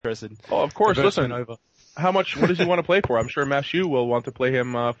interested. Oh, of course. Diverts Listen, went over. what does he want to play for? I'm sure Mathieu will want to play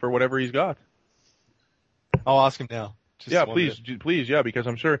him for whatever he's got. I'll ask him now. Just Yeah, one please, yeah, because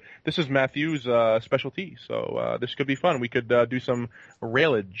I'm sure this is Matthew's specialty, so this could be fun. We could do some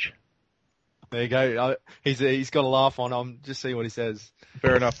railage. There you go. He's got a laugh on. Just see what he says.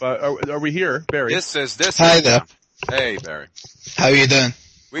 Fair enough. Are we here, Barry? This is Hi there. Hey, Barry. How are you doing?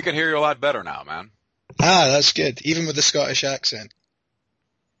 We can hear you a lot better now, man. Ah, that's good. Even with the Scottish accent.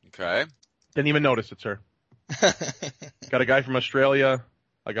 Okay. Didn't even notice it, sir. Got a guy from Australia,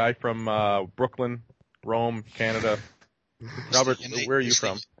 a guy from Brooklyn, Rome, Canada. Robert, where are you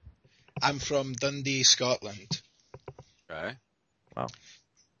from? I'm from Dundee, Scotland. Okay. Wow.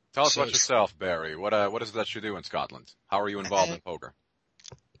 Tell us about yourself, Barry. What is it that you do in Scotland? How are you involved in poker?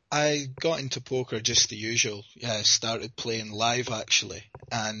 I got into poker just the usual. Yeah, started playing live actually,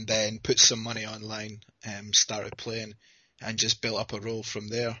 and then put some money online, started playing, and just built up a roll from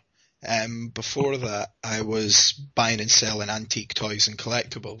there. Before that, I was buying and selling antique toys and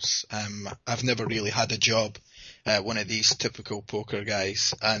collectibles. I've never really had a job, one of these typical poker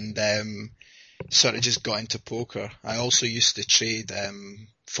guys, and sort of just got into poker. I also used to trade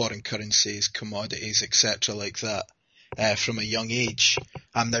foreign currencies, commodities, etc. like that from a young age.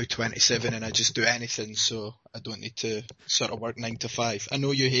 I'm now 27 and I just do anything, so I don't need to sort of work 9 to 5. I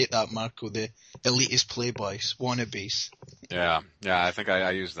know you hate that, Marco, the elitist playboys, wannabes. Yeah, I think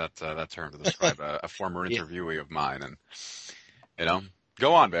I used that term to describe a former interviewee of mine, and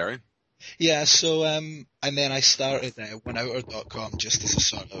go on, Barry. Yeah, so and then I started OneOuter.com just as a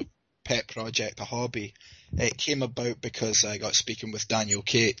sort of pet project, a hobby. It came about because I got speaking with Daniel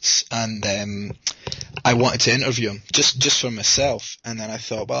Cates, and I wanted to interview him just for myself. And then I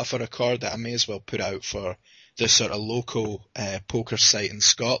thought, well, if I record it, I may as well put it out for the sort of local poker site in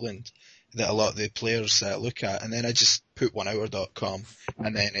Scotland that a lot of the players look at. And then I just put OneOuter.com,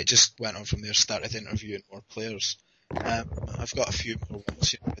 and then it just went on from there. Started interviewing more players. I've got a few more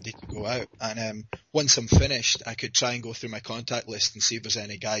ones ready to go out, and once I'm finished, I could try and go through my contact list and see if there's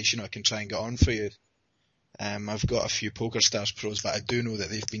any guys I can try and get on for you. I've got a few PokerStars pros, but I do know that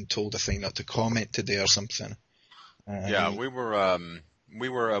they've been told, I think, not to comment today or something. Yeah, we've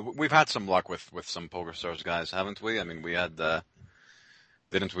had some luck with some PokerStars guys, haven't we? I mean, we had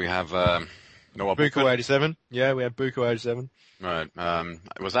didn't we have Noah Buko 87? Yeah, we had Buko 87. Right.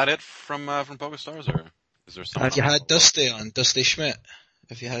 Was that it from PokerStars, or is there someone Have you else? had Dusty on, Dusty Schmidt?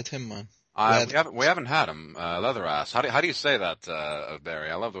 Have you had him, man? We haven't had him. Leatherass. How do you say that,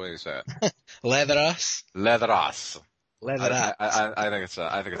 Barry? I love the way you say it. Leatherass? Leatherass. Leatherass. I think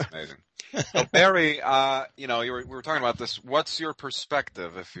it's amazing. So Barry, we were talking about this. What's your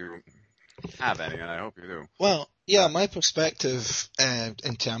perspective, if you have any, and I hope you do? Well, yeah, my perspective,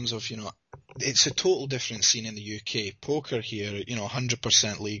 in terms of, it's a total different scene in the UK. Poker here,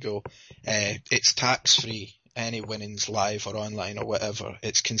 100% legal. It's tax free. Any winnings live or online or whatever,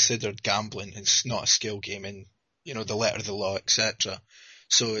 it's considered gambling. It's not a skill game in, the letter of the law, etc.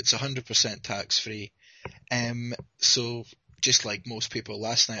 So it's 100% tax free. So just like most people,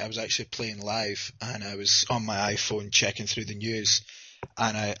 last night I was actually playing live and I was on my iPhone checking through the news,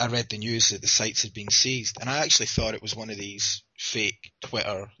 and I read the news that the sites had been seized, and I actually thought it was one of these fake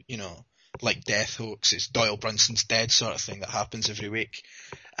Twitter, like death hoaxes, Doyle Brunson's dead sort of thing that happens every week.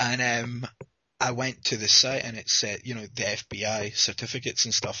 And I went to the site and it said, the FBI certificates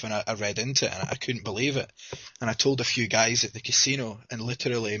and stuff, and I read into it and I couldn't believe it. And I told a few guys at the casino, and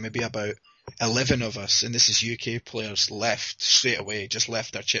literally maybe about 11 of us, and this is UK players, left straight away, just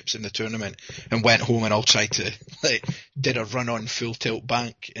left their chips in the tournament and went home and all tried to, did a run on Full Tilt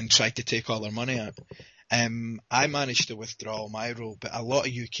Bank and tried to take all their money out. I managed to withdraw my roll, but a lot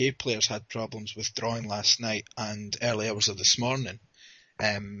of UK players had problems withdrawing last night and early hours of this morning.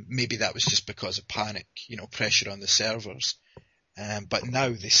 Maybe that was just because of panic, pressure on the servers. But now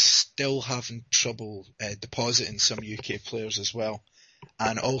they're still having trouble depositing some UK players as well.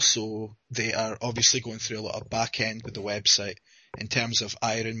 And also they are obviously going through a lot of back end with the website in terms of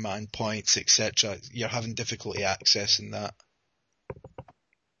Ironman points, etc. You're having difficulty accessing that.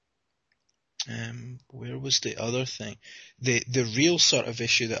 Where was the other thing? The real sort of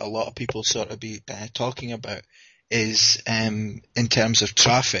issue that a lot of people sort of be talking about is in terms of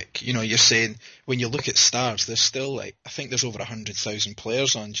traffic. You're saying when you look at stars, there's still I think there's over 100,000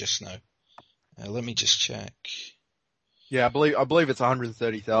 players on just now. Let me just check. Yeah, I believe it's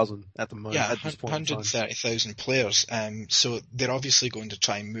 130,000 at the moment. Yeah, at this point 130,000 players. So they're obviously going to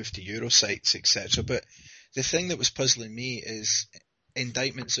try and move to Euro sites, etc. But the thing that was puzzling me is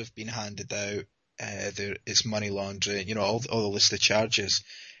indictments have been handed out. There is money laundering, all the list of charges.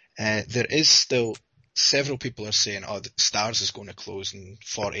 There is still several people are saying, oh, Stars is going to close in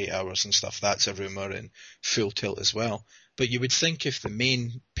 48 hours and stuff. That's a rumour, and Full Tilt as well. But you would think if the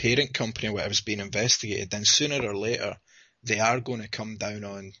main parent company or whatever is being investigated, then sooner or later they are going to come down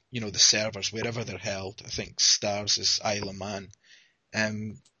on, the servers, wherever they're held. I think Stars is Isle of Man.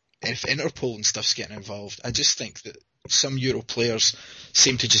 If Interpol and stuff's getting involved, I just think that some Euro players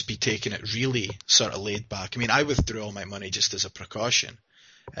seem to just be taking it really sort of laid back. I mean, I withdrew all my money just as a precaution.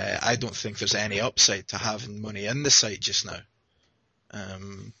 I don't think there's any upside to having money in the site just now.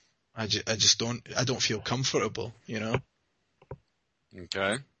 I don't feel comfortable,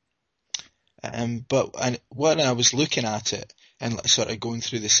 Okay. But when I was looking at it and sort of going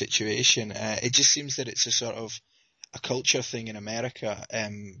through the situation, it just seems that it's a sort of a culture thing in America,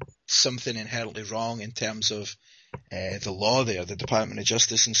 something inherently wrong in terms of the law there, the Department of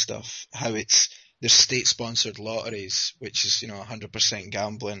Justice and stuff, how there's state-sponsored lotteries, which is, 100%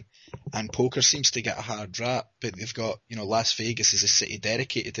 gambling, and poker seems to get a hard rap, but they've got, Las Vegas is a city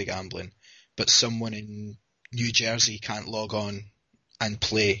dedicated to gambling, but someone in New Jersey can't log on and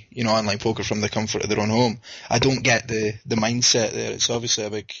play, online poker from the comfort of their own home. I don't get the mindset there. It's obviously a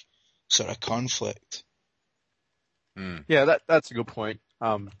big sort of conflict. Yeah, that's a good point.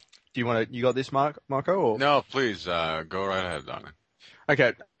 You got this, Marco? Or? No, please, go right ahead, Donnie.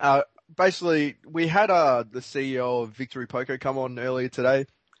 Okay. Basically, we had the CEO of Victory Poker come on earlier today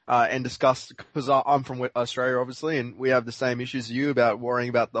and discuss, because I'm from Australia, obviously, and we have the same issues as you about worrying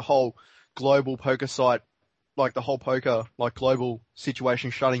about the whole global poker site, like the whole poker, like global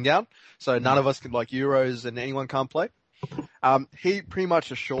situation shutting down. So none of us can, like Euros and anyone can't play. He pretty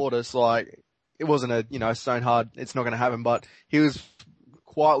much assured us, like, it wasn't a, stone hard, it's not going to happen, but he was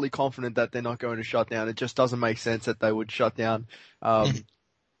quietly confident that they're not going to shut down. It just doesn't make sense that they would shut down.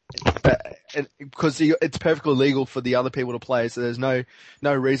 Because it's perfectly legal for the other people to play, so there's no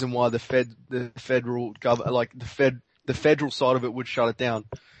reason why the federal government, like the federal side of it would shut it down.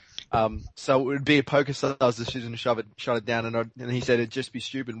 So it would be a PokerStars decision to shut it down, and he said it'd just be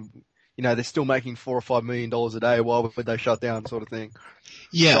stupid. They're still making $4 or $5 million a day. Why would they shut down, sort of thing?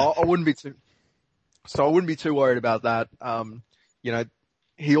 Yeah. So I wouldn't be too worried about that.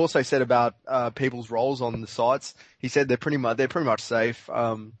 He also said about people's roles on the sites. He said they're pretty much safe.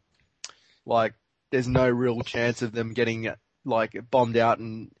 Like there's no real chance of them getting like bombed out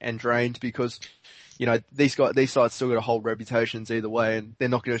and drained, because these sites still got to hold reputations either way, and they're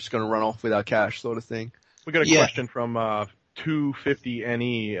not just going to run off with our cash, sort of thing. We got a question from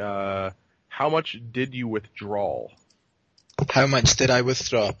 250NE. How much did you withdraw? How much did I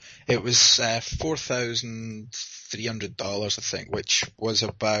withdraw? It was $4,300, I think, which was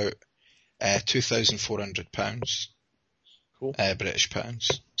about £2,400. Cool. British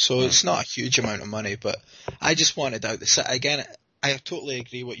pounds. So it's not a huge amount of money, but I just wanted out the set. Again, I totally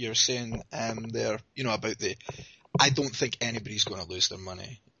agree what you're saying there, about I don't think anybody's going to lose their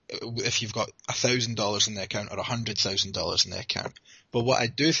money if you've got $1,000 in the account or $100,000 in the account. But what I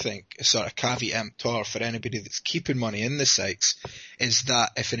do think is sort of caveat emptor for anybody that's keeping money in the sites is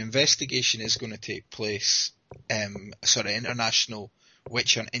that if an investigation is going to take place, sort of international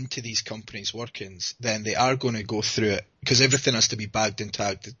which are into these companies' workings, then they are going to go through it, because everything has to be bagged and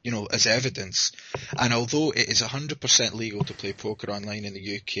tagged, as evidence. And although it is 100% legal to play poker online in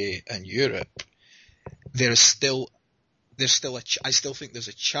the UK and Europe, I still think there's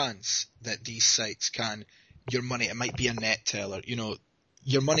a chance that these sites your money, it might be a net teller,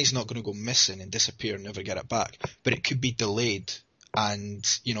 your money's not going to go missing and disappear and never get it back, but it could be delayed and,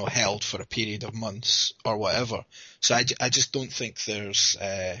 held for a period of months or whatever. So I just don't think there's,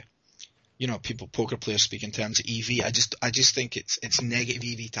 poker players speak in terms of EV. I just think it's negative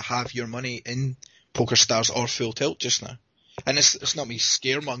EV to have your money in PokerStars or Full Tilt just now. And it's not me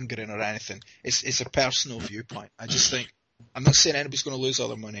scaremongering or anything. It's a personal viewpoint. I just think, I'm not saying anybody's going to lose all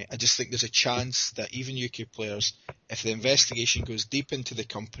their money. I just think there's a chance that even UK players, if the investigation goes deep into the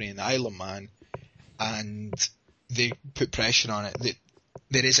company in the Isle of Man and they put pressure on it,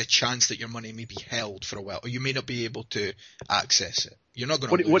 there is a chance that your money may be held for a while, or you may not be able to access it. You're not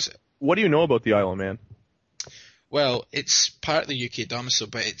going to lose it. What do you know about the Isle of Man? Well, it's part of the UK domicile,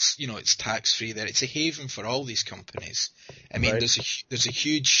 but it's tax-free there. It's a haven for all these companies. I mean, Right. there's a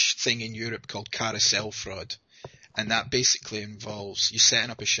huge thing in Europe called carousel fraud, and that basically involves you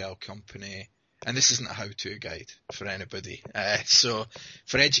setting up a shell company. And this isn't a how-to guide for anybody. So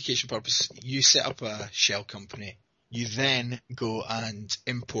for education purposes, you set up a shell company. You then go and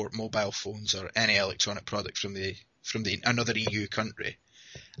import mobile phones or any electronic product from another EU country.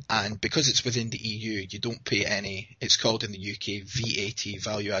 And because it's within the EU, you don't pay any, it's called in the UK VAT,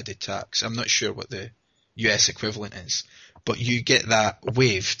 value added tax. I'm not sure what the US equivalent is, but you get that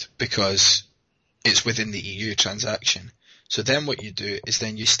waived because it's within the EU transaction. So then what you do is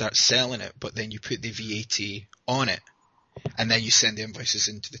then you start selling it, but then you put the VAT on it, and then you send the invoices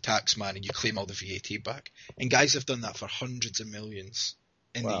into the tax man and you claim all the VAT back. And guys have done that for hundreds of millions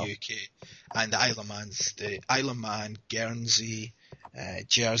in the UK. And the Isle of Man, Guernsey,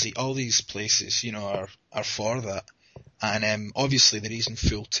 Jersey, all these places, you know, are for that. And obviously the reason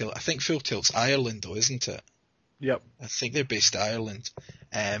Full Tilt, I think Full Tilt's Ireland though, isn't it? Yep. I think they're based in Ireland.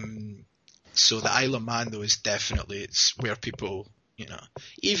 So the Isle of Man though is definitely, it's where people, you know,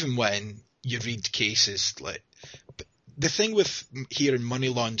 even when you read cases like, the thing with hearing money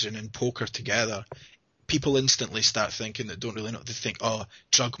laundering and poker together, people instantly start thinking that don't really know. They think, oh,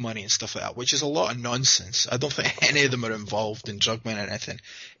 drug money and stuff like that, which is a lot of nonsense. I don't think any of them are involved in drug money or anything.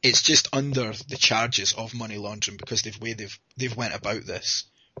 It's just under the charges of money laundering because they've went about this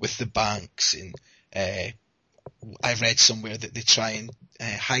with the banks. And I read somewhere that they try and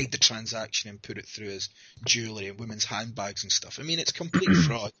hide the transaction and put it through as jewellery and women's handbags and stuff. I mean, it's complete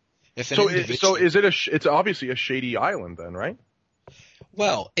fraud. So is it it's obviously a shady island then, right?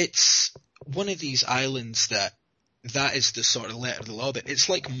 Well, it's one of these islands that is the sort of letter of the law. That it's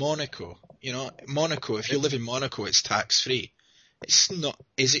like Monaco, you know. Monaco, if you live in Monaco, it's tax free. It's not.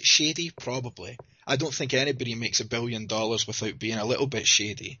 Is it shady? Probably. I don't think anybody makes $1 billion without being a little bit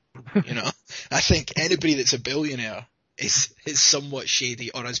shady. You know, I think anybody that's a billionaire is somewhat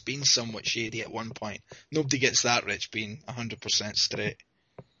shady or has been somewhat shady at one point. Nobody gets that rich being 100% straight.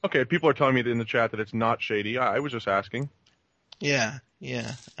 Okay, people are telling me in the chat that it's not shady. I was just asking. Yeah.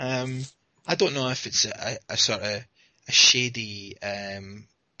 I don't know if it's a sort of a shady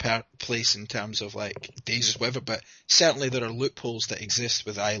place in terms of like days or whatever, but certainly there are loopholes that exist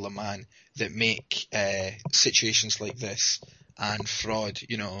with Isle of Man that make situations like this and fraud,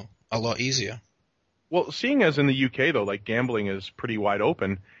 you know, a lot easier. Well, seeing as in the UK though, like gambling is pretty wide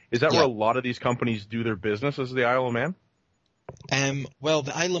open, is that where a lot of these companies do their business, as the Isle of Man? Well,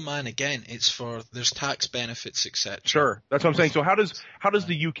 the Isle of Man, again, there's tax benefits, etc. Sure, that's what I'm saying. So how does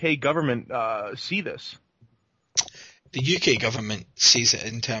the UK government see this? The UK government sees it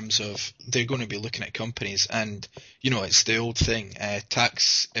in terms of they're going to be looking at companies, and you know, it's the old thing: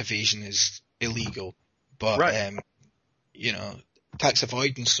 tax evasion is illegal, but right. You know, tax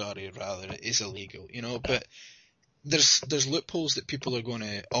avoidance, is illegal. You know, but there's loopholes that people are going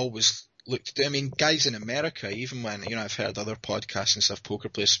to always look to do. I mean, guys in America, even when, you know, I've heard other podcasts and stuff, poker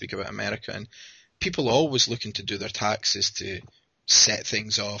players speak about America, and people are always looking to do their taxes to set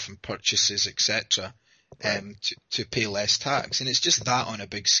things off and purchases, etc., to pay less tax. And it's just that on a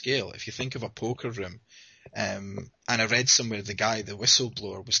big scale. If you think of a poker room, and I read somewhere the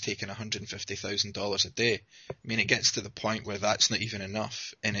whistleblower was taking $150,000 a day. I mean, it gets to the point where that's not even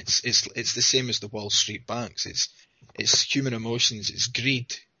enough, and it's the same as the Wall Street banks. It's human emotions, it's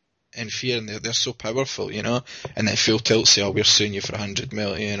greed and fear, and they're so powerful, you know. And then Full Tilt say, "Oh, we're suing you for 100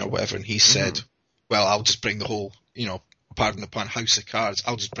 million or whatever," and he said, "Well, I'll just bring the whole, you know, pardon the pun, house of cards.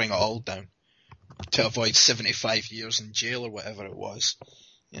 I'll just bring it all down to avoid 75 years in jail or whatever it was,"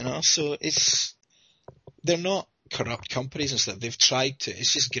 you know. So they're not corrupt companies and stuff. They've tried to.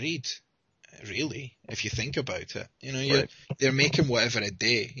 It's just greed, really, if you think about it. You know, they're making whatever a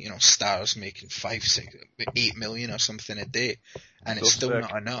day. You know, Stars making 5, 6, 8 million or something a day. And it's still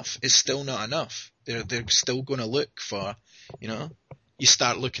not enough. It's still not enough. They're still going to look for, you know, you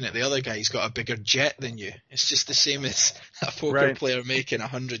start looking at the other guy, he's got a bigger jet than you. It's just the same as a poker player making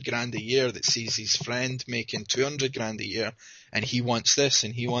 $100,000 a year that sees his friend making $200,000 a year, and he wants this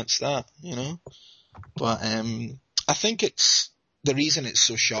and he wants that, you know. But I think the reason it's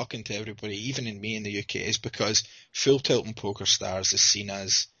so shocking to everybody, even in me in the UK, is because Full Tilt and Poker Stars is seen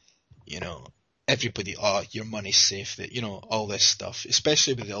as, you know, everybody, your money's safe, that, you know, all this stuff,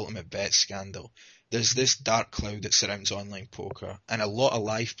 especially with the Ultimate Bet scandal. There's this dark cloud that surrounds online poker, and a lot of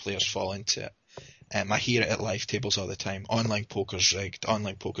live players fall into it. I hear it at live tables all the time. Online poker's rigged,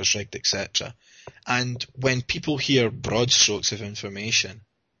 etc. And when people hear broad strokes of information,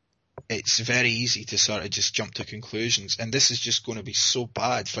 it's very easy to sort of just jump to conclusions. And this is just going to be so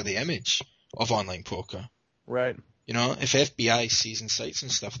bad for the image of online poker. Right. You know, if FBI sees and cites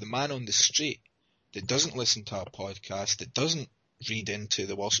and stuff, the man on the street that doesn't listen to our podcast, that doesn't read into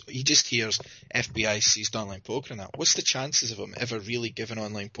the Wall Street, he just hears FBI seized online poker and that. What's the chances of him ever really giving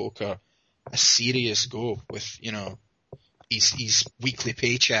online poker a serious go with, you know, his weekly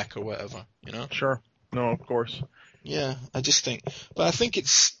paycheck or whatever, you know? Sure. No, of course. Yeah, I just think, but I think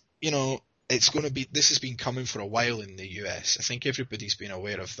it's, you know, it's going to be, this has been coming for a while in the US. I think everybody's been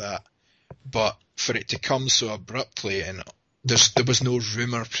aware of that. But for it to come so abruptly and there was no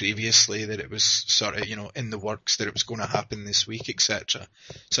rumour previously that it was sort of, in the works that it was going to happen this week, etc.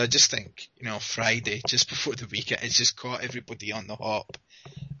 So I just think, Friday, just before the weekend, it's just caught everybody on the hop.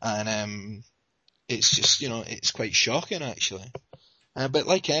 And it's just, it's quite shocking actually. But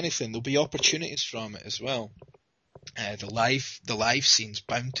like anything, there'll be opportunities from it as well. The live scene's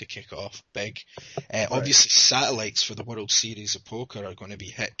bound to kick off big. Obviously satellites for the World Series of Poker are going to be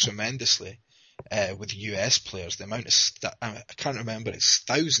hit tremendously. With US players, the amount of I can't remember, it's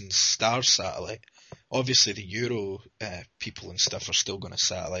thousands star satellite. Obviously the Euro people and stuff are still going to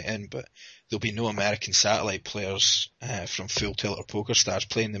satellite in, but there'll be no American satellite players from Full Tilt or Poker Stars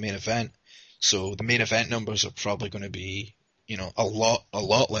playing the main event. So the main event numbers are probably going to be, a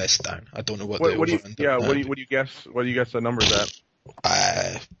lot less down. I don't know what do you guess? What do you guess the numbers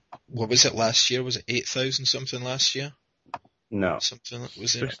at? What was it last year? Was it 8,000 something last year? No. Something,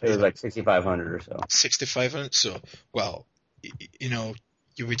 was it? It was like 6,500 or so. 6,500? So, well,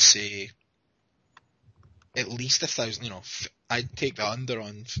 you would say at least 1,000, I'd take the under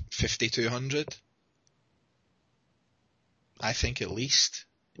on 5,200. I think at least.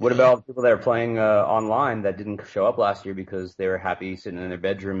 What about people that are playing online that didn't show up last year because they were happy sitting in their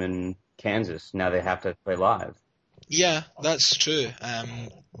bedroom in Kansas? Now they have to play live. Yeah, that's true.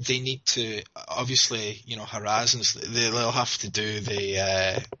 They need to, obviously, Horizons, they'll have to do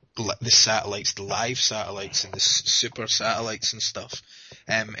the satellites, the live satellites and the super satellites and stuff.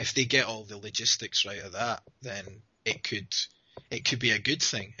 If they get all the logistics right of that, then it could be a good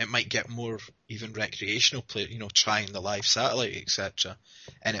thing. It might get more even recreational play, trying the live satellite, etc.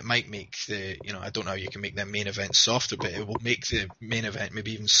 And it might make the, I don't know how you can make the main event softer, but it will make the main event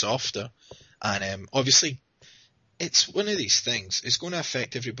maybe even softer. And obviously, it's one of these things. It's going to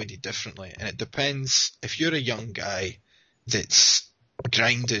affect everybody differently, and it depends. If you're a young guy that's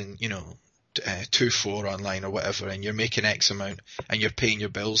grinding, 2-4 online or whatever, and you're making X amount, and you're paying your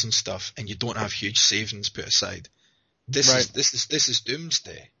bills and stuff, and you don't have huge savings put aside, this is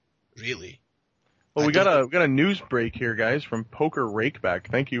doomsday, really. Well, we got a news break here, guys, from Poker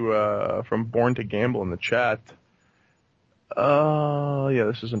Rakeback. Thank you from Born to Gamble in the chat. Yeah,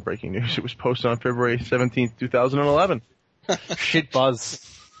 this isn't breaking news. It was posted on February 17th, 2011. Shit buzz.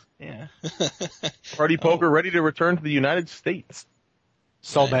 Yeah. Party Poker ready to return to the United States.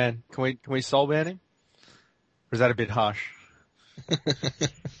 Soul ban. Can we soul ban him? Or is that a bit harsh?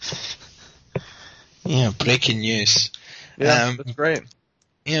 Yeah, breaking news. Yeah, that's great.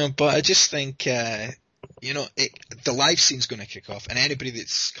 But I just think, the live scene's going to kick off, and anybody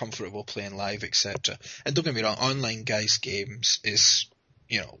that's comfortable playing live, etc. And don't get me wrong, online guys' games is,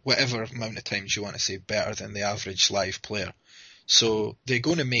 whatever amount of times you want to say, better than the average live player. So they're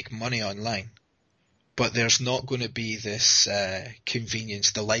going to make money online, but there's not going to be this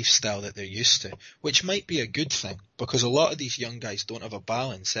convenience, the lifestyle that they're used to, which might be a good thing, because a lot of these young guys don't have a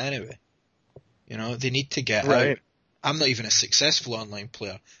balance anyway. They need to get out. I'm not even a successful online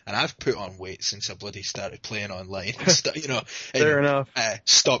player, and I've put on weight since I bloody started playing online. Fair enough.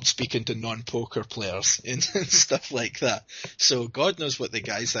 Stopped speaking to non-poker players and stuff like that. So God knows what the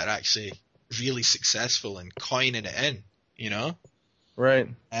guys that are actually really successful and coining it in, Right.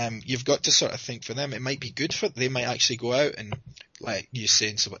 You've got to sort of think for them, it might be good for, they might actually go out and, like you're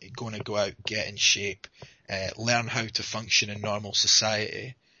saying, so going to go out, get in shape, learn how to function in normal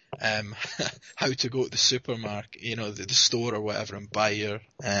society. How to go to the supermarket, the store or whatever, and buy your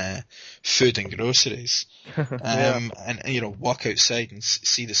food and groceries, and walk outside and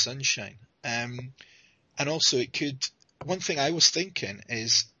see the sunshine. And also, it could. One thing I was thinking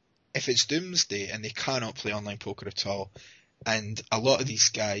is, if it's doomsday and they cannot play online poker at all, and a lot of these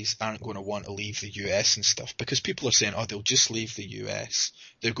guys aren't going to want to leave the US and stuff, because people are saying, they'll just leave the US,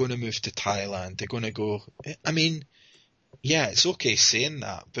 they're going to move to Thailand, they're going to go. I mean. Yeah, it's okay saying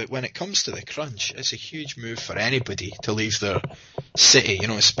that, but when it comes to the crunch, it's a huge move for anybody to leave their city,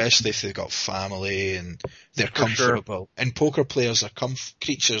 especially if they've got family and they're comfortable. Sure. And poker players are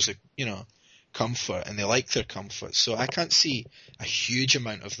creatures of, comfort, and they like their comfort. So I can't see a huge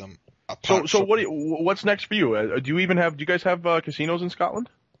amount of them. So what's next for you? Do you guys have casinos in Scotland?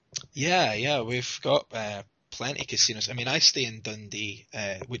 Yeah, we've got plenty of casinos. I mean, I stay in Dundee,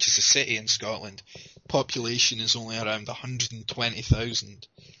 which is a city in Scotland. Population is only around 120,000.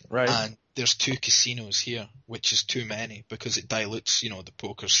 Right. And there's 2 casinos here, which is too many because it dilutes, the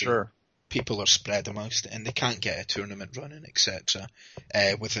poker scene. Sure. People are spread amongst it, and they can't get a tournament running, etc.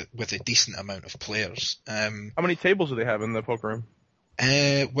 With a decent amount of players. How many tables do they have in the poker room?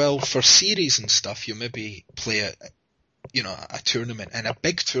 Well, for series and stuff, you maybe play a tournament, and a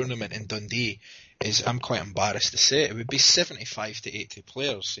big tournament in Dundee is, I'm quite embarrassed to say it would be 75 to 80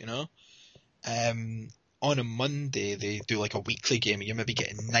 players, on a Monday they do like a weekly game and you're maybe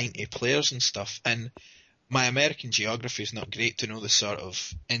getting 90 players and stuff, and my American geography is not great to know the sort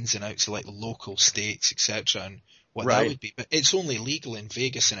of ins and outs of like local states, etc., and what that would be. But it's only legal in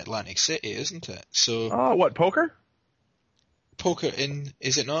Vegas and Atlantic City, isn't it? So. Oh, what, poker? Poker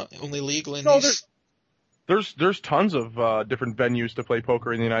is it not only legal in these? There's tons of different venues to play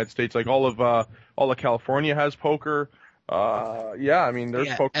poker in the United States. Like all of California has poker. Yeah, I mean there's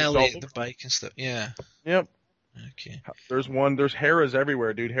poker. LA, the bike and stuff. Yeah. Yep. Okay. There's Harrah's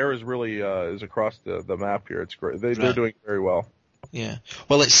everywhere, dude. Harrah's really is across the map here. It's great. They're doing very well. Yeah.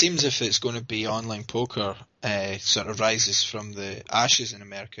 Well, it seems if it's going to be online poker, sort of rises from the ashes in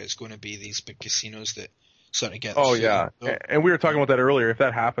America, it's going to be these big casinos that sort of get. Oh yeah, and we were talking about that earlier. If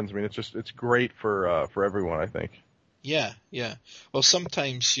that happens, I mean, it's great for everyone, I think. Yeah. Well,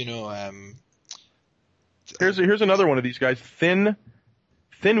 sometimes Here's another one of these guys, Thin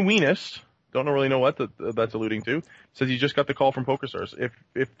Weenus. Don't really know what that's alluding to. Says he just got the call from PokerStars.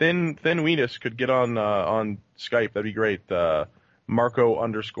 If Thin Weenus could get on Skype, that'd be great.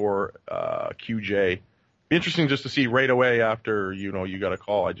 Marco_QJ. Be interesting just to see right away after you got a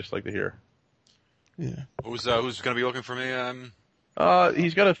call. I'd just like to hear. Yeah. Who's going to be looking for me?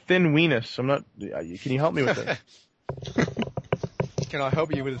 He's got a Thin Weenus. I'm not. Can you help me with that? Can I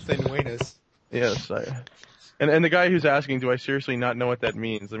help you with a thin weenus? Yes. And the guy who's asking, do I seriously not know what that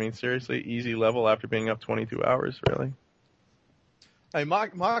means? I mean, seriously, easy level after being up 22 hours, really? Hey,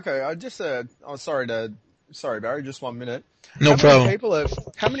 Marco, I just sorry, Barry, just 1 minute. No problem.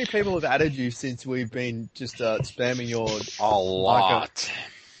 How many people have added you since we've been just spamming your? A lot.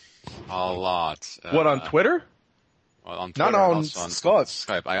 What, on Twitter? Well, on Twitter, No, on also on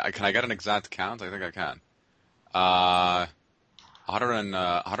Skype. Can I get an exact count? I think I can.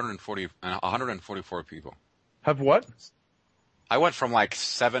 144 people. Have what? I went from like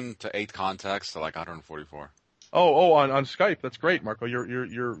 7 to 8 contacts to like 144. Oh, on Skype. That's great, Marco.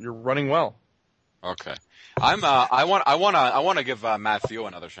 You're running well. Okay. I want to give Matthew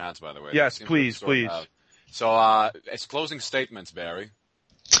another chance, by the way. Yes, please. So, it's closing statements, Barry.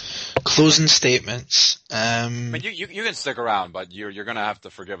 Closing statements. I mean, you can stick around, but you're gonna have to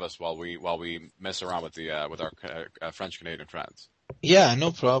forgive us while we mess around with our French Canadian friends. Yeah,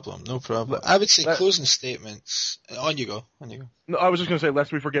 no problem. I would say closing statements. On you go. No, I was just gonna say,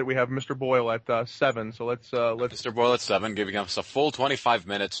 lest we forget, we have Mr. Boyle at 7. So let's. Mr. Boyle at 7, giving us a full 25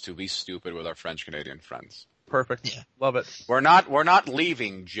 minutes to be stupid with our French Canadian friends. Perfect. Yeah. Love it. We're not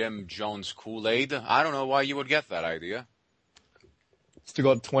leaving Jim Jones Kool-Aid. I don't know why you would get that idea.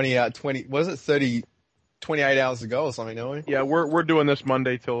 Still got 28 hours to go or something, don't we? Yeah, we're doing this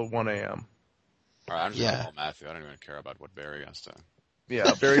Monday till 1 a.m. All right, I'm just gonna call Matthew. I don't even care about what Barry has to.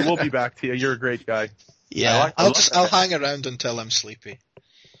 Yeah, Barry, we'll be back to you. You're a great guy. Yeah, I'll hang around until I'm sleepy.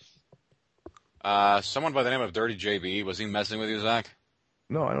 Someone by the name of Dirty JB, was he messing with you, Zach?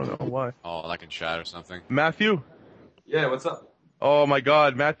 No, I don't know why. Oh, like in chat or something. Matthew? Yeah, what's up? Oh my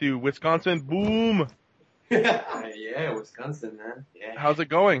God, Matthew, Wisconsin, boom! Yeah, Wisconsin, man. Yeah. How's it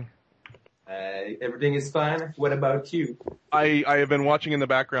going? Everything is fine. What about you? I have been watching in the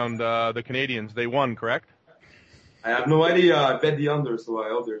background, the Canadians. They won, correct? I have no idea. I bet the under, so I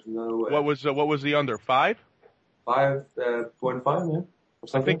hope there's no. What was the under? 5? 5.5, yeah, or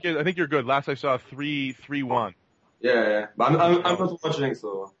something. I think you're good. Last I saw 3-1. Yeah. But I'm not watching,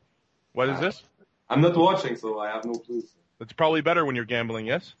 so. What is this? I'm not watching, so I have no clue. It's probably better when you're gambling,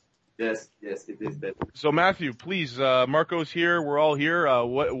 yes? Yes, it is better. So Matthew, please, Marco's here. We're all here.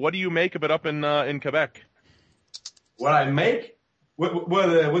 What do you make of it up in Quebec? What I make? What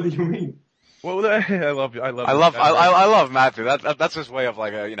do you mean? Well, I love Matthew. That's his way of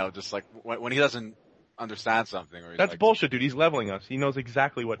like, just like when he doesn't understand something. Or that's bullshit, dude. He's leveling us. He knows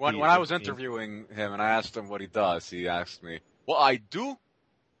exactly what. When I was interviewing him and I asked him what he does, he asked me what I do,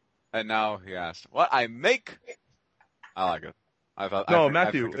 and now he asked what I make. I like it.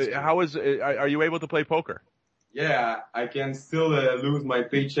 Matthew, how is? Are you able to play poker? Yeah, I can still lose my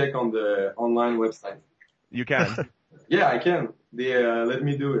paycheck on the online website. You can. Yeah, I can. They let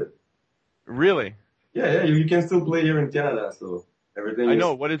me do it. Really? Yeah, you can still play here in Canada, so everything. I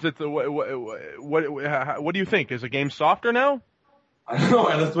know. What is it? What do you think? Is the game softer now? I don't know.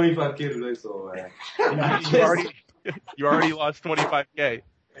 I lost 25K today, so. You already lost 25K.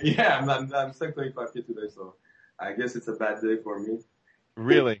 Yeah, I'm stuck 25K today, so I guess it's a bad day for me.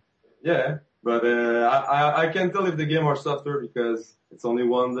 Really? Yeah, but I can't tell if the game are softer because it's only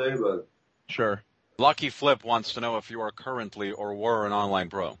one day, but. Sure. Lucky Flip wants to know if you are currently or were an online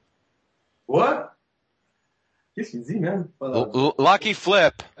pro. What? Qu'est-ce qu'il dit, man? Lucky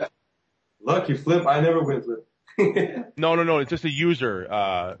Flip. Lucky Flip? I never win Flip. No. It's just a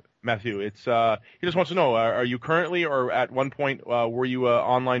user. Matthew. It's he just wants to know: are you currently, or at one point, were you an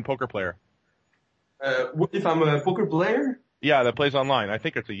online poker player? If I'm a poker player? Yeah, that plays online. I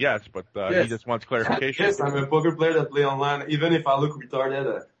think it's a yes, but Yes. he just wants clarification. Yes, I'm a poker player that play online. Even if I look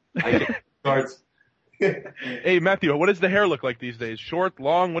retarded, I get cards. Hey, Matthew, what does the hair look like these days? Short,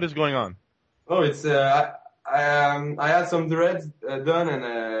 long? What is going on? Oh, it's I had some dreads done,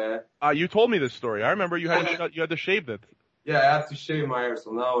 and You told me this story. I remember you had to shave it. yeah, I had to shave my hair,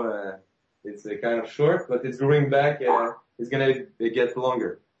 so now it's kind of short, but it's growing back. It's gonna get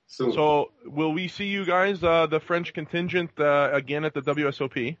longer soon. So, will we see you guys, the French contingent, again at the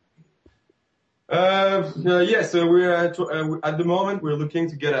WSOP? Yeah, so we're at the moment we're looking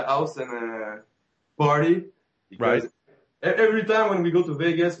to get a house and a party. Because Right. Every time when we go to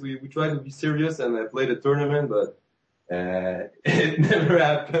Vegas, we try to be serious and play the tournament, but it never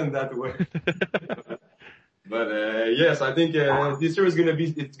happened that way. But yes, I think this year it's gonna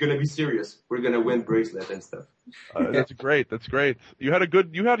be serious. We're gonna win bracelet and stuff. That's great. That's great. You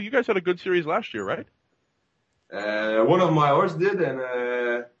guys had a good series last year, right? One of my horse did, and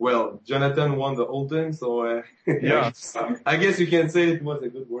well, Jonathan won the whole thing, so Yeah. I guess you can say it was a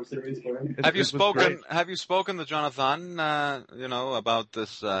good World Series for him. Have you It was great. spoken to Jonathan, about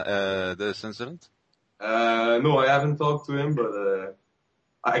this incident? No, I haven't talked to him, but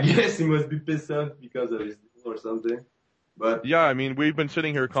I guess he must be pissed off because of his deal or something. But Yeah, I mean, we've been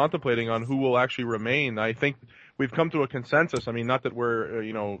sitting here contemplating on who will actually remain. I think we've come to a consensus. I mean, not that we're,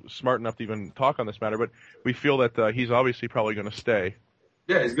 smart enough to even talk on this matter, but we feel that he's obviously probably going to stay.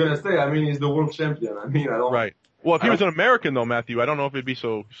 yeah, he's gonna stay. I mean, he's the world champion. I mean, I don't. Right. Well, if he was an American, though, Matthew, I don't know if it'd be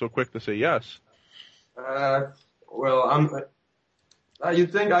so quick to say yes. Well, you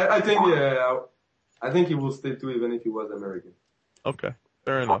think? I think he will stay too, even if he was American. Okay,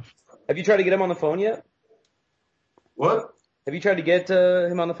 fair enough. Have you tried to get him on the phone yet? What? Have you tried to get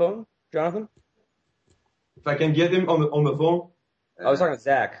him on the phone, Jonathan? If I can get him on the phone? I was talking to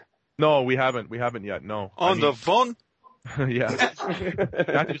Zach. No, we haven't yet. No. The phone? Yeah.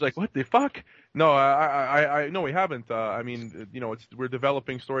 Matthew's like, what the fuck? No, I no, we haven't. I mean, we're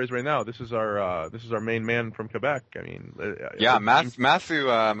developing stories right now. This is our main man from Quebec. I mean, Yeah, Matthew's great.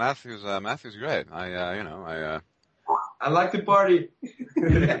 I like to party.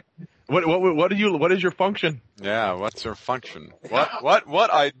 What is your function? Yeah, what's your function?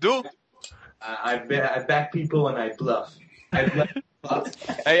 What I do? I back people and I bluff. I bluff.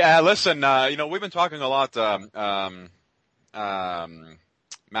 Hey, listen, we've been talking a lot,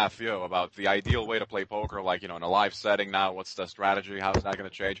 Matthew, about the ideal way to play poker, like, in a live setting now. What's the strategy? How is that going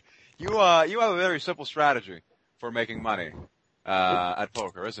to change? You have a very simple strategy for making money, at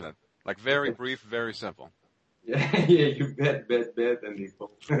poker, isn't it? Like very brief, very simple. Yeah, you bet, and you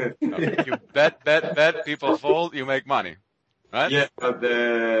fold. You bet, people fold, you make money. Right? Yeah, but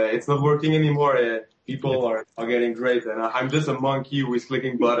it's not working anymore. People are getting great, and I'm just a monkey who is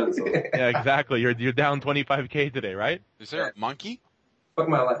clicking buttons. So. Yeah, exactly. You're down 25K today, right? Is there a monkey? Fuck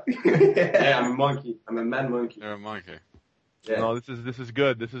my life. Yeah, I'm a monkey. I'm a mad monkey. You're a monkey. Yeah. No, this is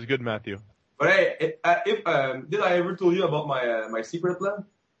good. This is good, Matthew. But hey, did I ever tell you about my secret plan?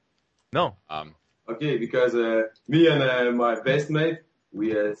 No. Okay, because me and my best mate,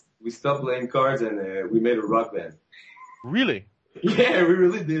 we stopped playing cards and we made a rock band. Really? Yeah, we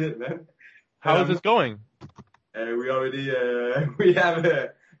really did it, man. How is this going? We already we have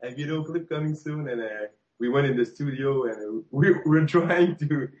a video clip coming soon, and we went in the studio and we're trying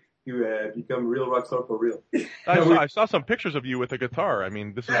to become real rock star for real. I saw some pictures of you with a guitar. I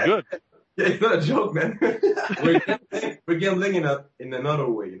mean, this is good. Yeah, it's not a joke, man. we're gambling in another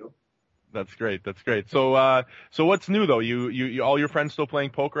way, you know. That's great. That's great. So what's new though? You all your friends still playing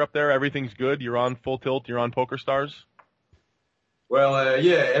poker up there? Everything's good? You're on full tilt? You're on Poker Stars? Well,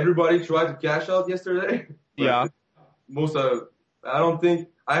 yeah, everybody tried to cash out yesterday. Yeah.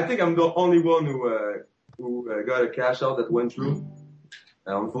 I think I'm the only one who got a cash out that went through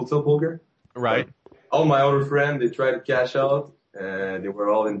on full tilt poker. Right. But all my other friends, they tried to cash out. They were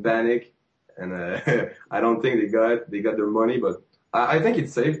all in panic, and I don't think they got their money, but I think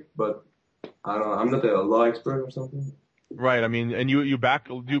it's safe, but I don't know. I'm not a law expert or something. Right. I mean, and do you back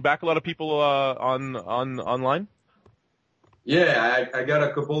a lot of people online? Yeah, I got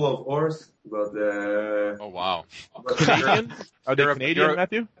a couple of horse, but Oh wow. Canadian? Are they You're a- Canadian, you're a-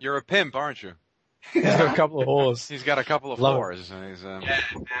 Matthew? You're a pimp, aren't you? He's got a couple of holes. He's got a couple of Love it. fours. And he's,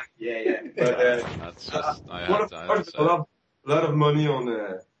 yeah. But that's just, a lot of money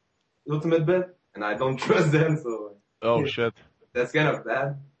on Ultimate Bet, and I don't trust them, so Oh shit. that's kind of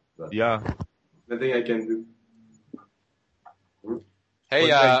bad. But Yeah. nothing I can do. Hey,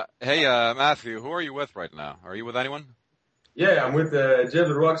 Matthew, who are you with right now? Are you with anyone? Yeah, I'm with Jeff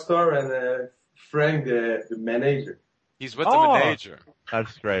the Rockstar and Frank the manager. He's with the manager.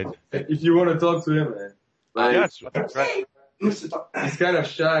 That's great. If you want to talk to him, man. Like, Yes. Right. he's kind of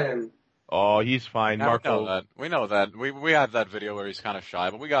shy and Oh, he's fine. Yeah, Marco. we know that. We had that video where he's kind of shy,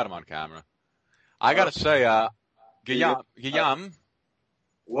 but we got him on camera. I gotta say, Guillaume,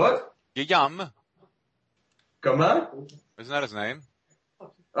 what? Come on. isn't that his name?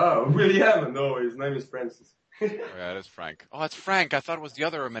 Oh, William? No, his name is Francis. Oh, yeah, it is Frank. Oh, it's Frank. I thought it was the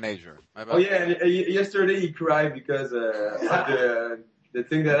other manager. My bad. Oh yeah, and yesterday he cried because of the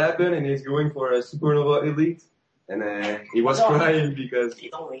thing that happened, and he's going for a Supernova Elite, and he was crying because he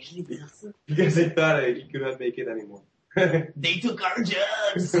thought he could not make it anymore. They took our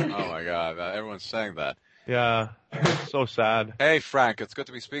jobs. Oh my God, everyone's saying that. Yeah. So sad. Hey Frank, it's good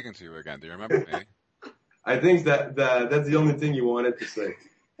to be speaking to you again. Do you remember me? I think that that's the only thing he wanted to say.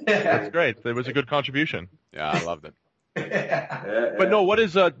 That's great. It was a good contribution. Yeah, I loved it. But no, what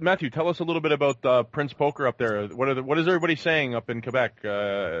is Matthew? Tell us a little bit about Prince Poker up there. What is everybody saying up in Quebec?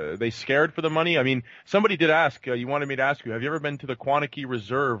 They scared for the money? I mean, somebody did ask. You wanted me to ask you. Have you ever been to the Quanakee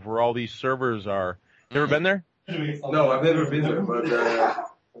Reserve where all these servers are? You ever been there? No, I've never been there, but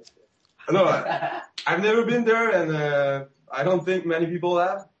no, I've never been there, and I don't think many people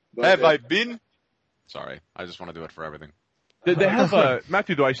have. But, Have I been? Sorry, I just want to do it for everything. They have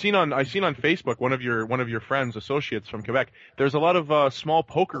Matthew though. I seen on Facebook one of your friends, associates from Quebec. There's a lot of small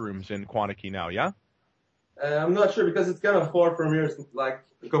poker rooms in Quanakee now. Yeah. I'm not sure because it's kind of far from here. It's like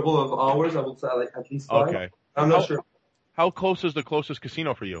a couple of hours. I would say like at least 5. Okay. I'm not sure. How close is the closest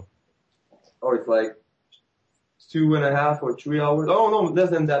casino for you? Oh, it's like 2.5 or 3 hours. Oh no,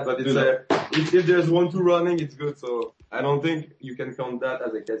 less than that. But it's if there's 1-2 running, it's good. So I don't think you can count that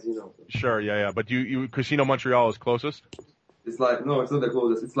as a casino. Sure. Yeah. But you Casino Montreal is closest. It's like no, it's not the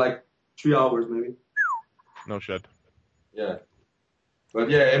closest. It's like 3 hours maybe. No shit. Yeah. But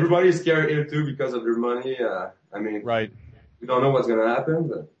yeah, everybody's scared here too because of their money. I mean, Right. we don't know what's gonna happen,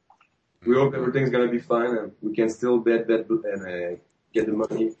 but we hope everything's gonna be fine and we can still bet and get the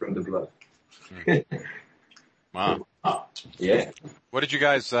money from the bluff. Wow. Yeah. What did you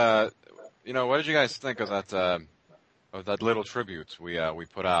guys think of that little tribute we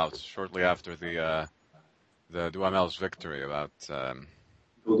put out shortly after the Duhamel's victory about,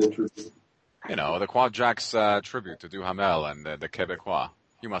 Golden Truth. the Quad Jacks tribute to Duhamel and the Québécois.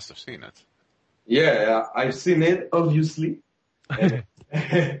 You must have seen it. Yeah, I've seen it, obviously.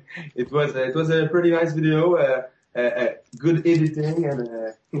 It was a pretty nice video, good editing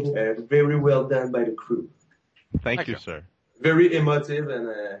and very well done by the crew. Thank you, sir. Very emotive and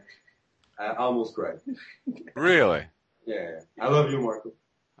I almost cried. Really? Yeah, I love you, Marco.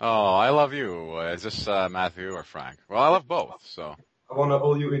 Oh, I love you. Is this Matthew or Frank? Well, I love both, so. I want to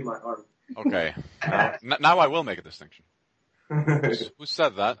hold you in my arm. Okay. Now I will make a distinction. Who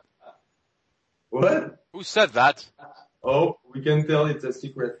said that? What? Who said that? Oh, we can tell it's a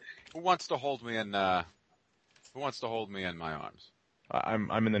secret. Who wants to hold me in my arms?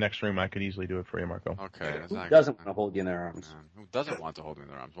 I'm in the next room. I could easily do it for you, Marco. Okay. Who doesn't want to hold you in their arms? Who doesn't want to hold me in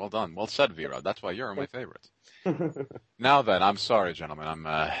their arms? Well done. Well said, Vera. That's why you're my favorite. Now then, I'm sorry, gentlemen.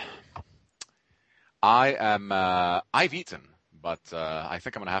 I've eaten, but I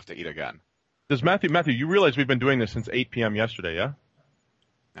think I'm gonna have to eat again. Does Matthew, you realize we've been doing this since 8 p.m. yesterday, yeah?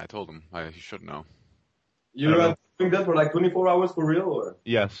 I told him. He should know. You're doing that for like 24 hours for real, or?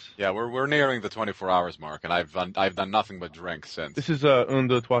 Yes. Yeah, we're nearing the 24 hours mark, and I've done nothing but drink since. This is 1,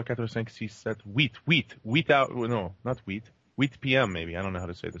 2, 3, 4, 5, 6, 7, wheat out, no, not wheat PM maybe. I don't know how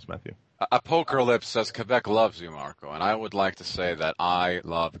to say this, Matthew. A poker lip says Quebec loves you, Marco, and I would like to say that I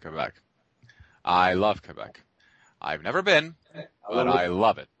love Quebec. I love Quebec. I've never been, but I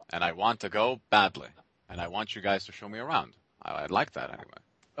love it, and I want to go badly, and I want you guys to show me around. I'd like that anyway.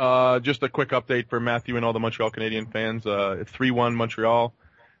 Just a quick update for Matthew and all the Montreal Canadian fans. 3-1 Montreal.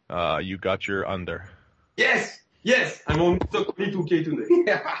 You got your under. Yes! I'm only stuck 22K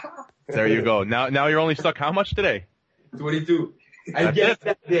today. There you go. Now you're only stuck how much today? 22. I That's get it?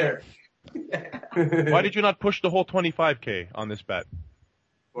 that there. Why did you not push the whole 25K on this bet?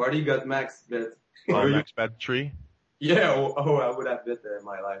 Already got max bet. On max bet tree? Yeah, I would have bet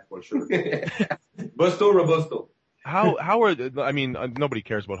my life for sure. Busto Robusto. Nobody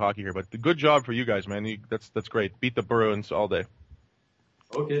cares about hockey here, but good job for you guys, man. That's great. Beat the Bruins all day.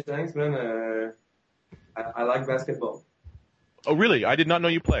 Okay, thanks, man. I like basketball. Oh, really? I did not know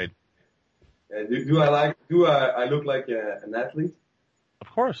you played. Do I look like an athlete? Of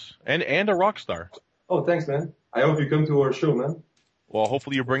course. And a rock star. Oh, thanks, man. I hope you come to our show, man. Well,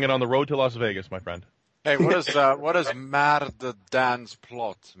 hopefully you bring it on the road to Las Vegas, my friend. Hey, what does Mard Dan's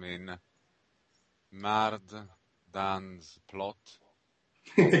plot mean? Mard Dan's plot.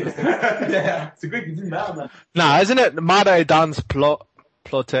 Yeah, c'est quoi qui dit merde? Nah, isn't it Made Dan's plote?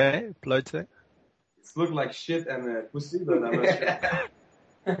 It's look like shit and pussy, but I'm not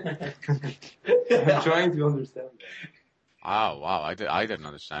sure. I'm trying to understand. Oh, wow. I didn't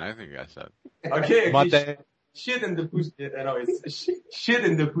understand anything you guys said. Okay, Made. shit in the pussy. No, it's shit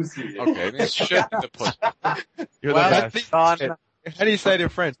in the pussy. Okay, it means shit in the pussy You're Well, the I best. think- how do you say it in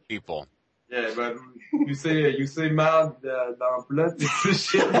French? people. Yeah, but you say merde dans plot, it's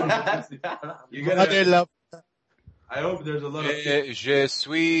shit in the pussy. You gotta, I hope there's a lot of. Je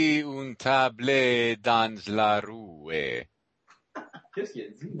suis un table dans la rue. Qu'est-ce qu'il a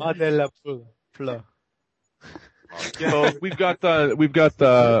dit? Made la plo. So we've got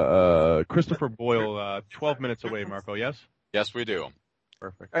Christopher Boyle 12 minutes away, Marco. Yes. Yes, we do.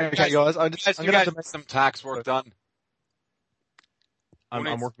 Perfect. Okay, guys, I'm You gonna guys have to get some tax work done.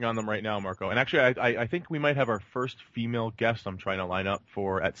 I'm working on them right now, Marco. And actually, I think we might have our first female guest. I'm trying to line up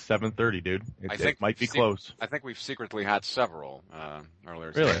for at 7:30, dude. It might be close. I think we've secretly had several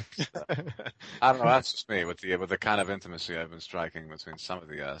earlier. Really? I don't know. That's just me with the kind of intimacy I've been striking between some of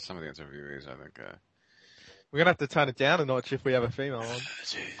the interviewees. I think. We're gonna have to turn it down a notch if we have a female on.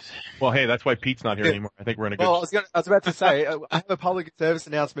 Well, hey, that's why Pete's not here anymore. I think we're in a good. Well, I was about to say, I have a public service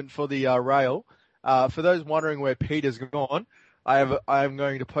announcement for the rail. For those wondering where Pete has gone, I am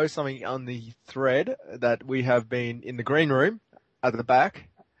going to post something on the thread that we have been in the green room at the back.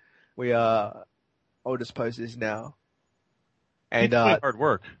 I'll just post this now. And Pete's doing hard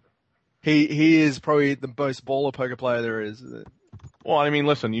work. he is probably the most baller poker player there is. Well, I mean,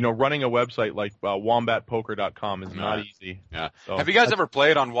 listen, running a website like wombatpoker.com is not easy. Yeah. So, Have you guys ever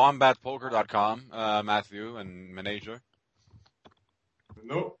played on wombatpoker.com, Matthew and Manager?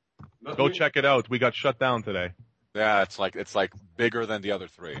 Nope. go check it out. We got shut down today. Yeah, it's like bigger than the other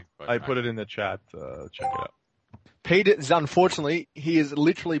three. But I put it in the chat. Check it out. Pete is unfortunately, he is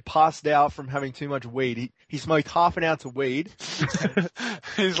literally passed out from having too much weed. He smoked half an ounce of weed.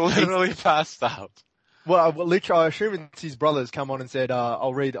 He's literally passed out. Well, literally, I assume it's his brother's come on and said,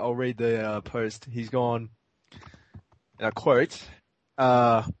 I'll read the post. He's gone, and I quote,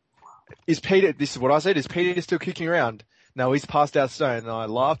 is Peter, this is what I said, is Peter still kicking around? No, he's passed out stone. And I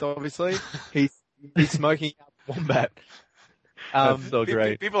laughed, obviously. He's smoking out Wombat. That's so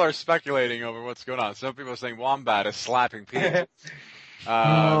great. People are speculating over what's going on. Some people are saying Wombat is slapping Pete.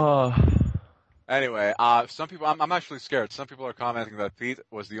 Anyway, some people, I'm actually scared. Some people are commenting that Pete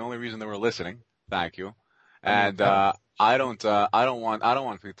was the only reason they were listening. Thank you. And, I don't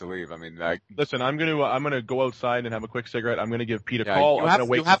want Pete to leave. I mean, listen, I'm gonna go outside and have a quick cigarette. I'm gonna give Pete a call. I'm gonna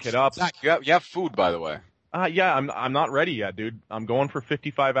wake the kid up. Zach, you have food, by the way. Yeah, I'm not ready yet, dude. I'm going for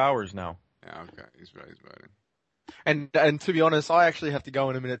 55 hours now. Yeah, okay. He's ready. And to be honest, I actually have to go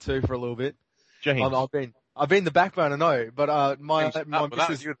in a minute too for a little bit. James. I've been the backbone, I know, but, my without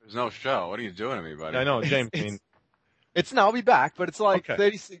missus, you, there's no show. What are you doing to me, buddy? I know, James. I mean, I'll be back, but it's like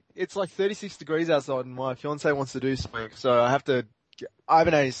Okay. 36 degrees outside and my fiance wants to do something, so I haven't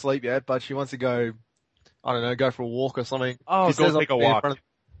had any sleep yet, but she wants to go, I don't know, go for a walk or something. Oh, She go says take a I've been in walk. front of-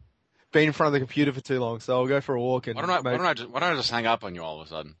 Been in front of the computer for too long, so I'll go for a walk and Why don't I just hang up on you all of a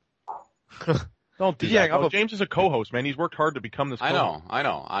sudden? don't do Did you that. hang up No, a- James is a co-host, man. He's worked hard to become this co-host. I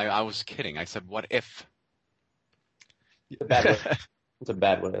know. I was kidding. I said, what if? It's a bad what if. It's a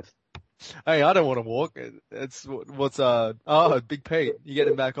bad what if. Hey, I don't want to walk. It's Big Pete. You get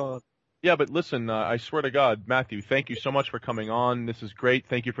him back on. Yeah, but listen, I swear to God, Matthew, thank you so much for coming on. This is great.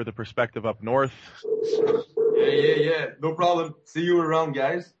 Thank you for the perspective up north. Yeah. No problem. See you around,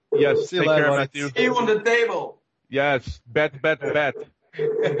 guys. Yes, See you take later, care, buddy. Matthew. See you on the table. Yes, bet.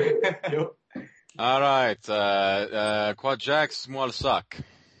 Yo. All right. Quad Jacks, small suck.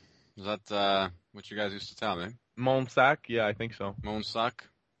 Is that what you guys used to tell me? Monsac? Yeah, I think so. Moon suck?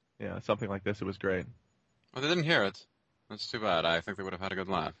 Yeah, something like this. It was great. Well, they didn't hear it. That's too bad. I think they would have had a good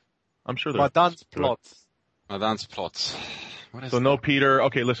laugh. I'm sure My there's dance plots. Dance plots. What is So that? no Peter.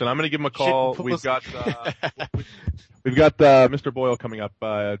 Okay, listen, I'm gonna give him a call. Shit, We've got Mr. Boyle coming up.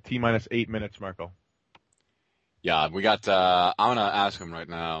 T-minus 8 minutes, Marco. Yeah, we got. I'm gonna ask him right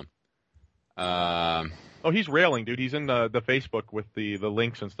now. Oh, he's railing, dude. He's in the Facebook with the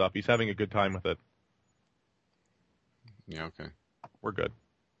links and stuff. He's having a good time with it. Yeah. Okay. We're good.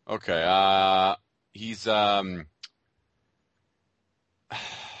 Okay. He's.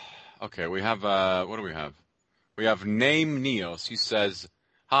 Okay. We have. What do we have? We have Name Neos. He says,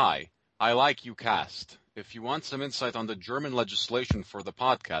 "Hi, I like you cast. If you want some insight on the German legislation for the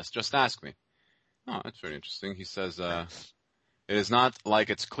podcast, just ask me." Oh, that's very interesting. He says, "It is not like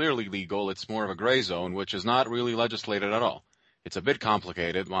it's clearly legal. It's more of a gray zone, which is not really legislated at all. It's a bit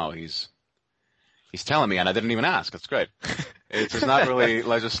complicated." Wow, he's He's telling me, and I didn't even ask. That's great. It's not really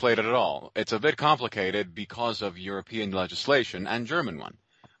legislated at all. It's a bit complicated because of European legislation and German one.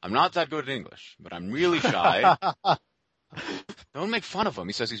 I'm not that good at English, but I'm really shy. Don't make fun of him.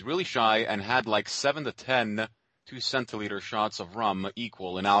 He says he's really shy and had like 7 to 10 2-centiliter shots of rum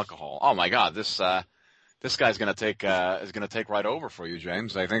equal in alcohol. Oh my God, this guy's gonna take right over for you,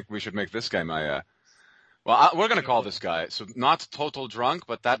 James. I think we should make this guy my. We're gonna call this guy so not total drunk,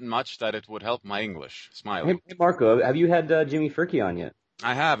 but that much that it would help my English. Smiley. Hey, Marco, have you had Jimmy Fricke on yet?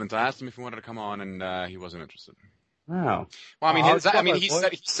 I haven't. I asked him if he wanted to come on, and he wasn't interested. Wow. Well, I mean, he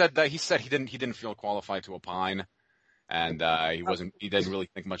said he didn't feel qualified to opine, and he didn't really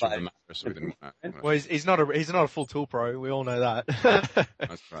think much of the matter, so he didn't. Well, he's not a full tool pro. We all know that.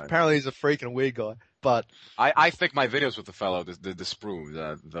 That's right. Apparently, he's a freak and a weird guy. But I think my videos with the fellow disprove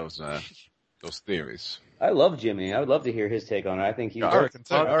those theories. I love Jimmy. I would love to hear his take on it. I think he's. I reckon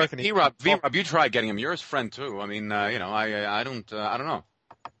too. I reckon V-Rob, you try getting him. You're his friend too. I mean, I don't know.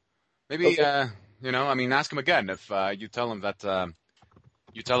 Maybe, Okay. I mean, ask him again if you tell him that we're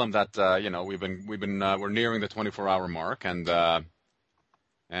nearing the 24-hour mark, and there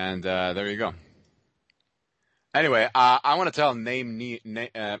you go. Anyway, I want to tell Henning,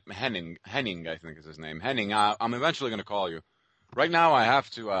 I think is his name. Henning, I'm eventually going to call you. Right now, I have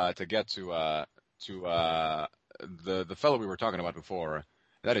to get to the fellow we were talking about before.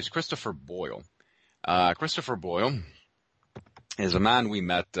 That is Christopher Boyle. Christopher Boyle is a man we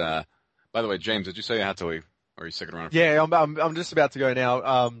met. By the way, James, did you say you had to leave, or are you sticking around? yeah, I'm just about to go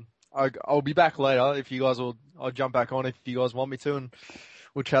now. I'll be back later if you guys I'll jump back on if you guys want me to, and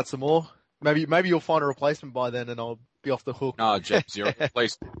we'll chat some more. Maybe you'll find a replacement by then, and I'll be off the hook. No, James, you're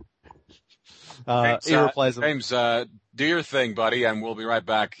replaced. Irreplaceable. James, do your thing, buddy, and we'll be right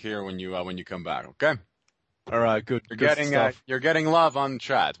back here when you come back. Okay? All right, good. You're getting love on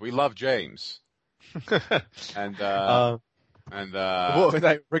chat. We love James. And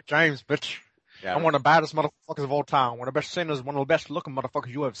Rick James, bitch. yeah, I'm one of the baddest motherfuckers of all time. One of the best sinners, one of the best looking motherfuckers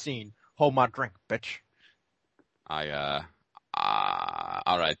you have seen. Hold my drink, bitch. All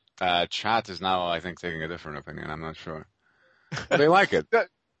right. Chat is now, I think, taking a different opinion. I'm not sure. But they like it.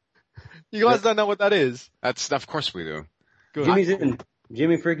 You guys don't know what that is? Of course we do. Good. Jimmy's in.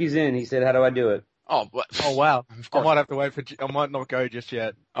 Jimmy Fricke's in. He said, "How do I do it?" Oh, what? Oh wow. Of I course. might have to wait I might not go just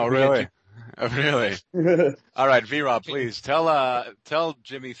yet. Oh, really? Oh, really? All right, V-Rob, please tell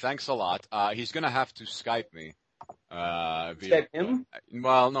Jimmy thanks a lot. He's gonna have to Skype me. Skype him?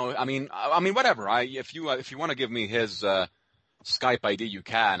 Well, no, I mean, whatever. If you want to give me his Skype ID, you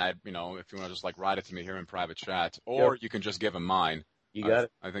can. If you want to just like write it to me here in private chat, or you can just give him mine. You got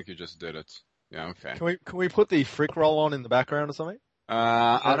it. I think you just did it. Yeah, okay. Can we put the frick roll on in the background or something?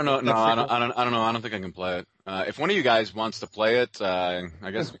 I don't know. No, I don't know. I don't think I can play it. If one of you guys wants to play it, I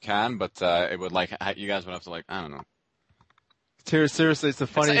guess we can, but it would you guys would have to I don't know. Seriously, it's the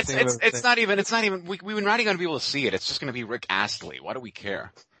funniest thing. It's not even. We're not even going to be able to see it. It's just going to be Rick Astley. Why do we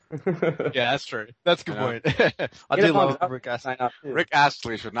care? Yeah, that's true. That's a good point. I You do know, love Rick Astley. sign up, too. Rick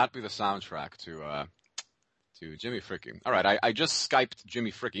Astley should not be the soundtrack to Jimmy Fricke. All right, I just Skyped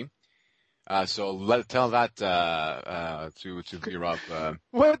Jimmy Fricke. So tell that to V-Rob.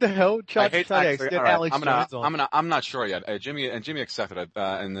 What the hell? Chat All get right, Alex Jones on. I'm not sure yet. Jimmy accepted it.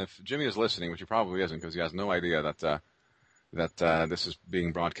 And if Jimmy is listening, which he probably isn't, because he has no idea that this is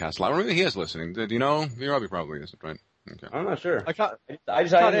being broadcast live. Or maybe he is listening. Do you know? V-Rob, he probably isn't, right? Okay. I'm not sure. I can't. I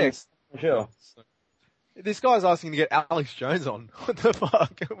just can't had ask. the show. This guy's asking to get Alex Jones on. What the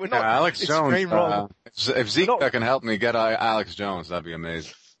fuck? We're not Alex Jones. extreme wrong. If Zeke can help me get Alex Jones, that'd be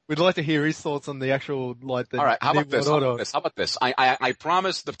amazing. We'd like to hear his thoughts on the actual All right, how about this? I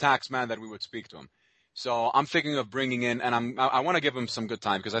promised the tax man that we would speak to him. So I'm thinking of bringing in, and I want to give him some good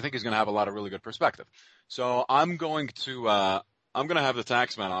time because I think he's going to have a lot of really good perspective. So I'm going to have the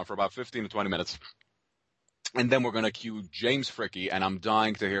tax man on for about 15 to 20 minutes. And then we're going to cue James Fricke, and I'm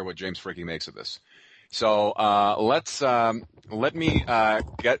dying to hear what James Fricke makes of this. So let me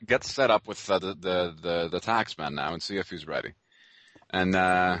get set up with the tax man now and see if he's ready. And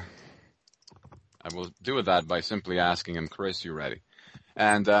I will do that by simply asking him, Chris, you ready?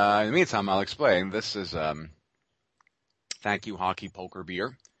 And in the meantime, I'll explain. This is Thank You Hockey Poker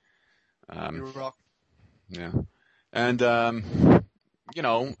Beer. You rock. Yeah. And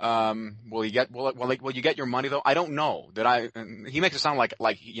will you get your money though? I don't know. He makes it sound like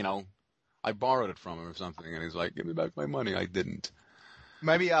I borrowed it from him or something, and he's like, give me back my money. I didn't.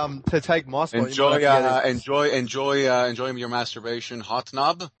 Maybe to take my spot. Enjoy your masturbation, hot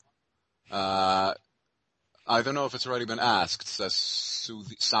knob. I don't know if it's already been asked, says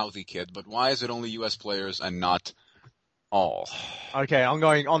Southie Kid, but why is it only U.S. players and not all. Okay, I'm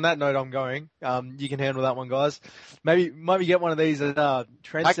going. On that note, I'm going. You can handle that one, guys. Maybe get one of these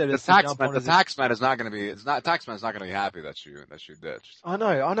trendsetters to jump on. The taxman is not going to be. Taxman's not going to be happy that you ditched. I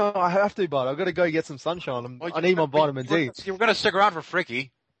know. I have to, but I've got to go get some sunshine. Well, I need my vitamin D. You were going to stick around for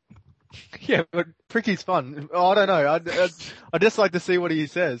Fricky. Yeah, but Pricky's fun. Oh, I don't know. I just like to see what he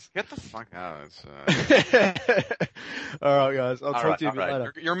says. Get the fuck out. All right, guys. I'll talk to you a bit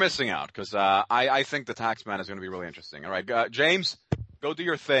later. You're missing out because I think the taxman is going to be really interesting. All right, James, go do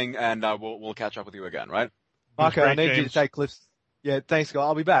your thing, and we'll catch up with you again. Right? Okay, I need you to James. take clips. Yeah, thanks, guys.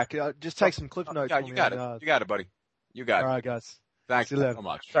 I'll be back. Just take some clip notes. Yeah, for you me got and, it. You got it, buddy. You got it. All right, guys. Thanks See you later. so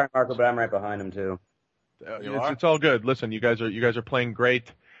much. Sorry, Marco, but I'm right behind him too. It's all good. Listen, you guys are playing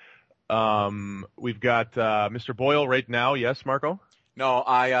great. We've got Mr. Boyle right now. Yes, Marco? No,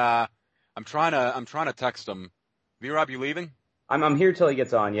 I'm trying to text him. V-Rob, you leaving? I'm here till he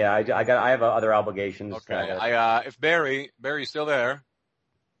gets on. Yeah, I have other obligations. Okay. If Barry's still there.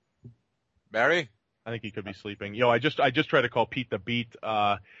 Barry? I think he could be sleeping. Yo, I just tried to call Pete the Beat.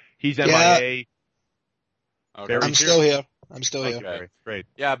 He's Yeah. MIA. Okay. Barry's I'm still here. I'm still here. Okay. Great.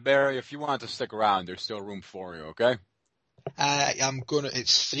 Yeah, Barry, if you want to stick around, there's still room for you, okay?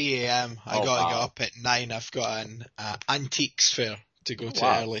 It's 3 a.m. I Oh, gotta wow. get up at 9. I've got an antiques fair to go to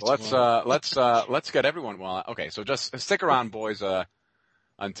Wow. early So tomorrow. let's get everyone. Well, okay. So just stick around, boys.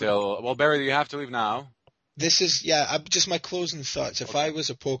 Until Barry, do you have to leave now? This is, just my closing thoughts. If Okay. I was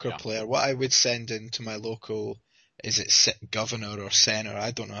a poker Yeah. player, what I would send into my local, is it governor or senator?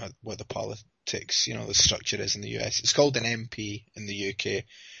 I don't know what the politics, the structure is in the US. It's called an MP in the UK.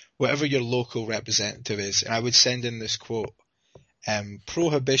 Whatever your local representative is, and I would send in this quote.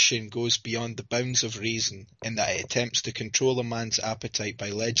 Prohibition goes beyond the bounds of reason in that it attempts to control a man's appetite by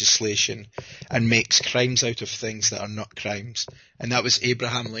legislation and makes crimes out of things that are not crimes. And that was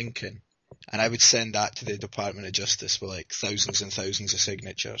Abraham Lincoln. And I would send that to the Department of Justice with like thousands and thousands of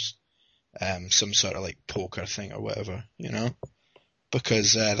signatures. Some sort of like poker thing or whatever,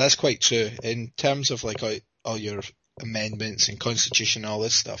 because that's quite true in terms of like all your amendments and constitution and all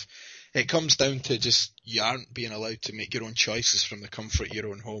this stuff. It comes down to just you aren't being allowed to make your own choices from the comfort of your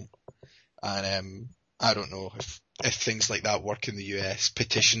own home. And I don't know if things like that work in the US,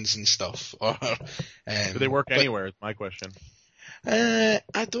 petitions and stuff, or Do they work anywhere? Is my question.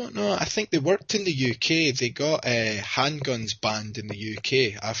 I don't know. I think they worked in the UK. They got handguns banned in the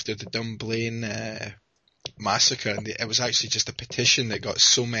UK after the Dunblane massacre, and it was actually just a petition that got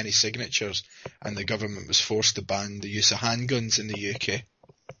so many signatures, and the government was forced to ban the use of handguns in the UK.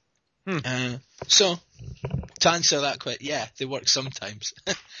 So, to answer that question, yeah, they work sometimes.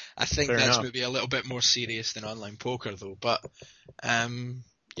 I think Fair that's enough. maybe a little bit more serious than online poker, though. But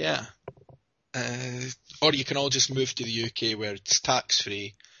yeah. Or you can all just move to the UK where it's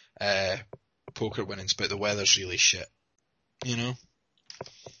tax-free poker winnings, but the weather's really shit.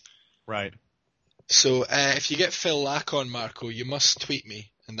 Right. So if you get Phil Lack on, Marco, you must tweet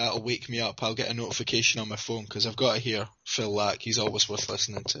me, and that'll wake me up. I'll get a notification on my phone, because I've got to hear Phil Lack. He's always worth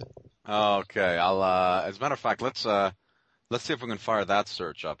listening to. Okay. I'll. As a matter of fact, let's see if we can fire that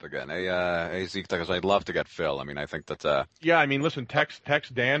search up again. Hey, Zeke, because I'd love to get Phil. I mean, I think that. Yeah, I mean, listen, text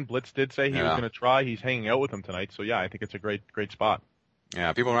Dan. Blitz did say he was Yeah. going to try. He's hanging out with him tonight, so yeah, I think it's a great spot.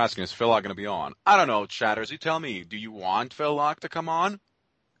 Yeah, people are asking, is Phil Locke going to be on? I don't know, chatters. You tell me. Do you want Phil Locke to come on?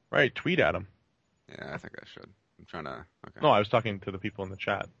 Right, tweet at him. Yeah, I think I should. I'm trying to. Okay. No, I was talking to the people in the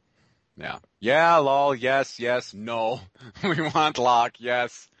chat. Yeah. Yeah, lol. Yes. No. We want Locke.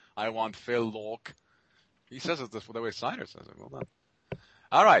 Yes. I want Phil Locke. He says it the way Snyder says it. Well done.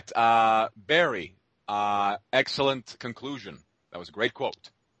 All right. Barry. Excellent conclusion. That was a great quote.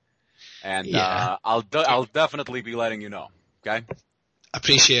 And Yeah. I'll definitely be letting you know. Okay.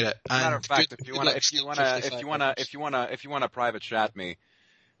 Appreciate it. As a matter of And fact, good- if you good wanna luck to 55 private chat me,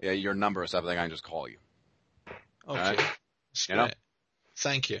 yeah, your number or something, I can just call you. Okay. Alright. That's You know? great.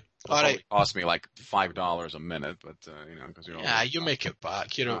 Thank you. It'll All right. probably cost me like $5 a minute, but because you know. Yeah, you make it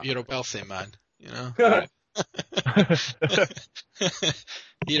back. You're a wealthy man.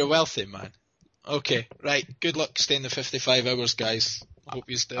 You're a wealthy man. Okay, right. Good luck staying the 55 hours, guys. Hope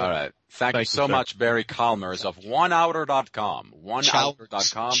you stay. All right. Thank you Thank you, so sir. much, Barry Chalmers of OneHouter.com.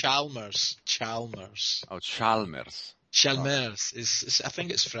 OneHouter.com. Chalmers. Oh, Chalmers. Chalmers is I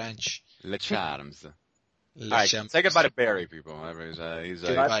think it's French. Le Charms. Le All right. Chalmers. Say goodbye to Barry, people. He's a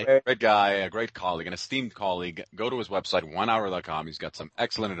Goodbye. great guy, a great colleague, an esteemed colleague. Go to his website, OneHour.com. He's got some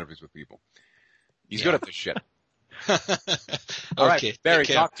excellent interviews with people. He's good at this shit. All right, Okay, Barry,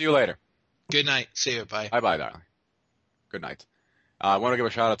 take care. talk to you later. Good night. See you. Bye. Bye-bye, darling. Good night. I want to give a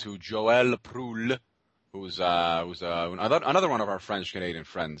shout out to Joël Proul, who's another one of our French-Canadian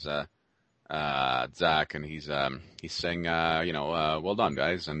friends. Zach, and he's saying, well done,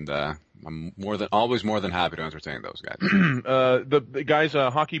 guys, and I'm always more than happy to entertain those guys. The guys,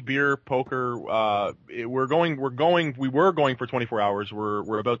 hockey, beer, poker. We were going for 24 hours.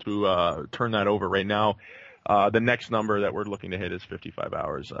 We're about to turn that over right now. The next number that we're looking to hit is 55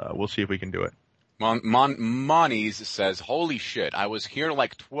 hours. We'll see if we can do it. Moniz says, holy shit, I was here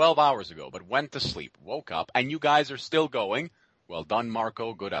like 12 hours ago, but went to sleep, woke up, and you guys are still going. Well done,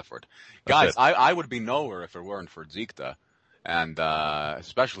 Marco. Good effort. Guys, I would be nowhere if it weren't for Zikta, and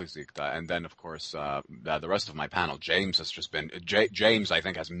especially Zikta. And then, of course, the rest of my panel. James has just been, James, I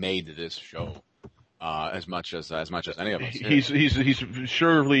think, has made this show as much as any of us. He's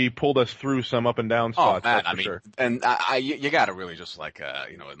surely pulled us through some up and down spots. Oh man, I mean, sure. and you gotta really just like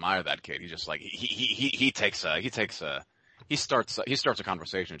admire that kid. He just like he starts a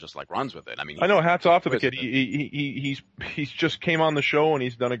conversation and just like runs with it. I mean, I know. Hats off to the kid. He's just came on the show and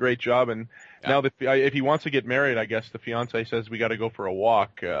he's done a great job. And now if he wants to get married, I guess the fiance says we got to go for a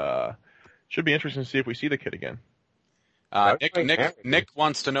walk. Should be interesting to see if we see the kid again. Nick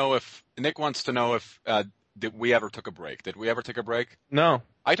wants to know if did we ever took a break? Did we ever take a break? No.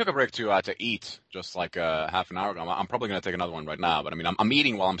 I took a break to eat just like half an hour ago. I'm probably going to take another one right now, but I mean, I'm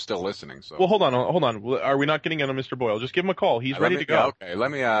eating while I'm still listening. So. Well, hold on. Are we not getting into Mr. Boyle? Just give him a call. He's ready to go. Yeah, okay.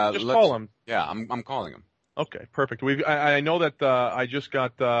 Let me just call him. Yeah, I'm calling him. Okay, perfect. I know that I just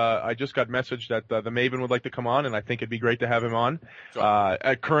got message that the Maven would like to come on, and I think it'd be great to have him on. Sure.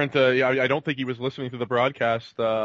 At current, I don't think he was listening to the broadcast.